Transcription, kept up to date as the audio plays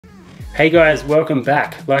Hey guys, welcome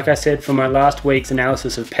back. Like I said for my last week's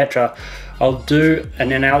analysis of Petra, I'll do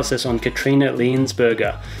an analysis on Katharina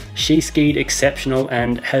Liensberger. She skied exceptional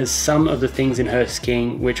and has some of the things in her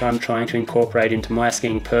skiing which I'm trying to incorporate into my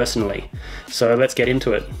skiing personally. So let's get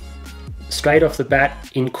into it. Straight off the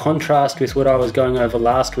bat, in contrast with what I was going over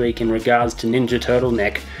last week in regards to Ninja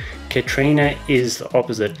Turtleneck, Katharina is the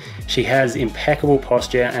opposite. She has impeccable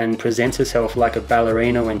posture and presents herself like a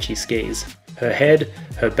ballerina when she skis. Her head,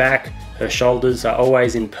 her back, her shoulders are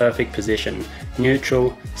always in perfect position,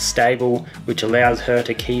 neutral, stable, which allows her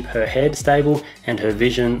to keep her head stable and her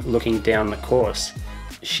vision looking down the course.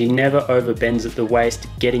 She never overbends at the waist,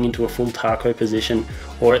 getting into a full taco position,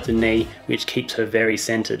 or at the knee, which keeps her very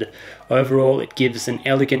centered. Overall, it gives an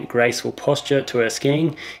elegant, graceful posture to her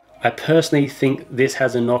skiing. I personally think this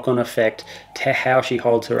has a knock-on effect to how she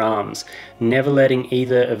holds her arms, never letting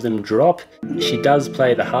either of them drop. She does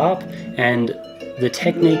play the harp, and the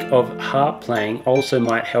technique of harp playing also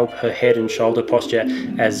might help her head and shoulder posture,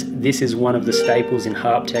 as this is one of the staples in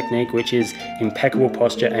harp technique, which is impeccable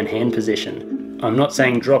posture and hand position. I'm not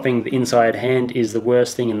saying dropping the inside hand is the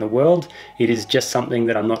worst thing in the world. It is just something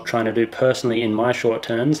that I'm not trying to do personally in my short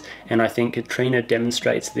turns, and I think Katharina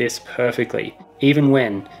demonstrates this perfectly. Even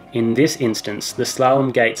when, in this instance, the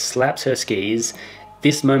slalom gate slaps her skis,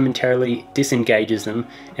 this momentarily disengages them,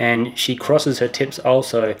 and she crosses her tips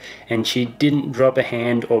also, and she didn't drop a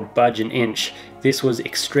hand or budge an inch. This was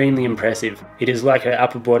extremely impressive. It is like her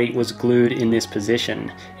upper body was glued in this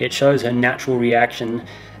position. It shows her natural reaction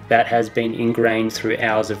that has been ingrained through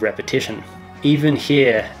hours of repetition. Even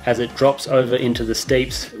here, as it drops over into the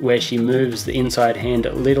steeps where she moves the inside hand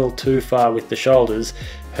a little too far with the shoulders,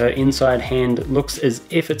 her inside hand looks as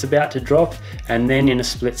if it's about to drop, and then in a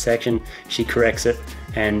split section she corrects it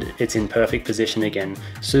and it's in perfect position again.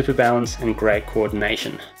 Super balance and great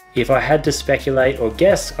coordination. If I had to speculate or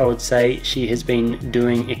guess, I would say she has been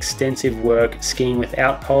doing extensive work skiing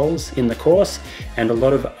without poles in the course, and a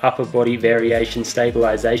lot of upper body variation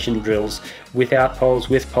stabilization drills without poles,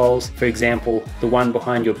 with poles. For example, the one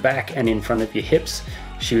behind your back and in front of your hips.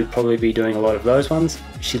 She would probably be doing a lot of those ones.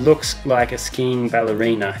 She looks like a skiing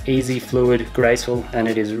ballerina, easy, fluid, graceful, and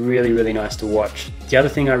it is really, really nice to watch. The other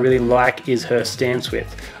thing I really like is her stance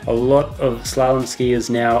width. A lot of slalom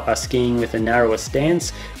skiers now are skiing with a narrower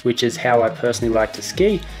stance, which is how I personally like to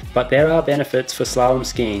ski, but there are benefits for slalom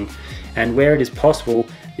skiing, and where it is possible,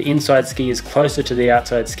 the inside ski is closer to the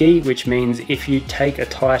outside ski, which means if you take a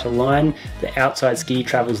tighter line, the outside ski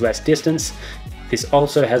travels less distance. This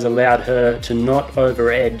also has allowed her to not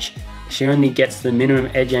over edge. She only gets the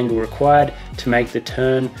minimum edge angle required to make the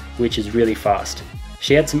turn, which is really fast.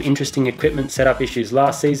 She had some interesting equipment setup issues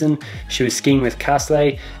last season. She was skiing with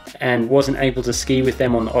Kassel and wasn't able to ski with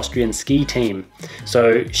them on the Austrian ski team.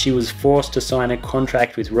 So she was forced to sign a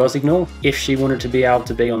contract with Rossignol if she wanted to be able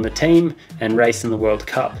to be on the team and race in the World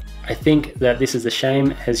Cup. I think that this is a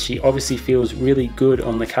shame, as she obviously feels really good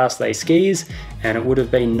on the Kassel skis, and it would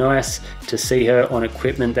have been nice to see her on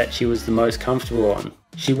equipment that she was the most comfortable on.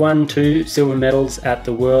 She won 2 silver medals at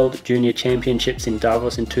the World Junior Championships in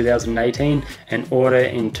Davos in 2018 and Order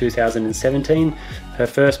in 2017. Her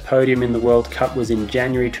first podium in the World Cup was in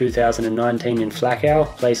January 2019 in Flachau,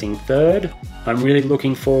 placing 3rd. I'm really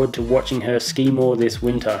looking forward to watching her ski more this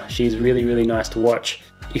winter. She's really, really nice to watch.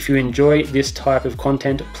 If you enjoy this type of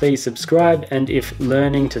content, please subscribe, and if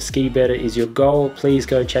learning to ski better is your goal, please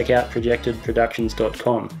go check out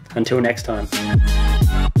projectedproductions.com. Until next time.